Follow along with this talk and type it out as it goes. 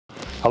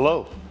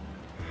Hello.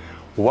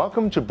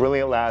 Welcome to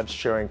Brilliant Labs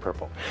Sharing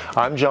Purple.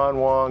 I'm John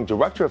Wong,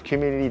 Director of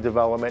Community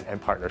Development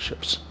and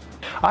Partnerships.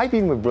 I've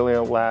been with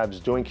Brilliant Labs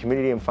doing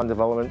community and fund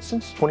development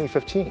since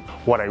 2015.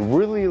 What I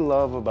really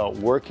love about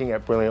working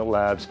at Brilliant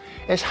Labs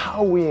is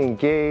how we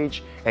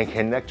engage and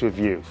connect with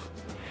youth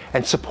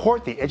and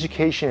support the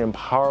education and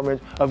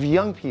empowerment of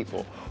young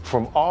people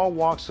from all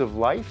walks of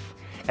life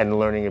and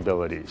learning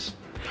abilities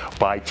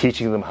by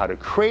teaching them how to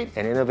create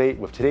and innovate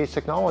with today's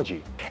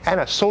technology and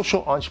a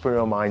social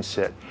entrepreneurial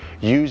mindset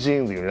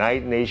using the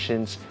United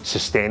Nations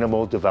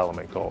Sustainable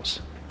Development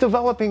Goals,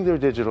 developing their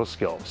digital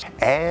skills,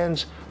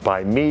 and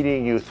by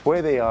meeting youth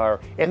where they are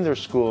in their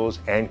schools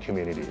and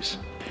communities.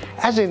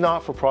 As a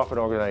not-for-profit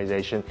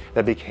organization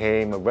that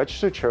became a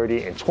registered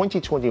charity in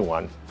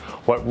 2021,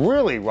 what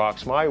really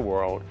rocks my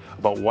world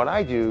about what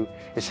I do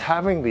is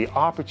having the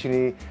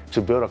opportunity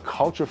to build a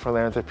culture of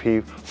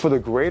philanthropy for the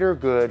greater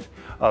good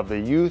of the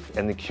youth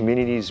and the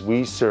communities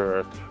we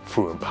serve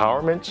through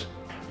empowerment,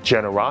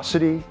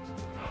 generosity,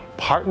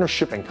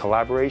 partnership and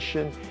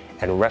collaboration,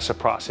 and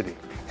reciprocity.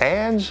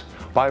 And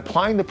by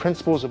applying the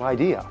principles of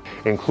IDEA,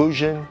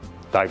 inclusion,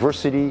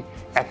 diversity,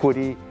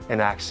 equity,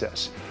 and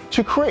access,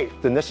 to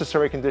create the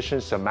necessary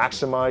conditions to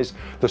maximize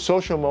the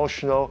social,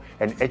 emotional,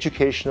 and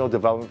educational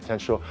development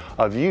potential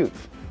of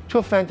youth to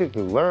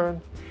authentically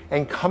learn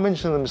and come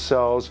into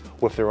themselves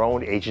with their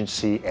own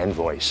agency and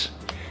voice,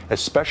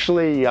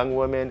 especially young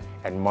women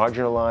and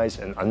marginalized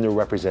and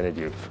underrepresented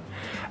youth.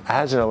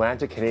 As an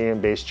Atlantic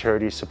Canadian-based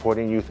charity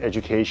supporting youth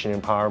education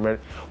empowerment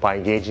by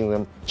engaging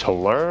them to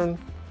learn,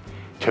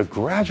 to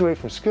graduate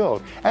from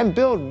skilled, and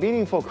build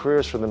meaningful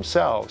careers for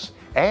themselves,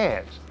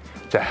 and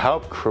to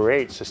help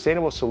create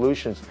sustainable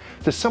solutions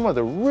to some of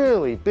the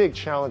really big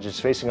challenges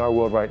facing our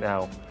world right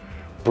now,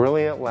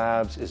 Brilliant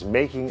Labs is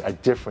making a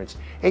difference,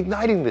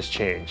 igniting this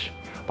change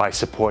by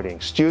supporting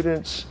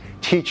students,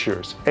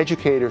 teachers,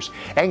 educators,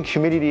 and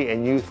community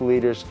and youth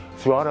leaders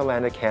throughout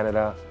Atlantic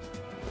Canada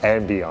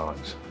and beyond.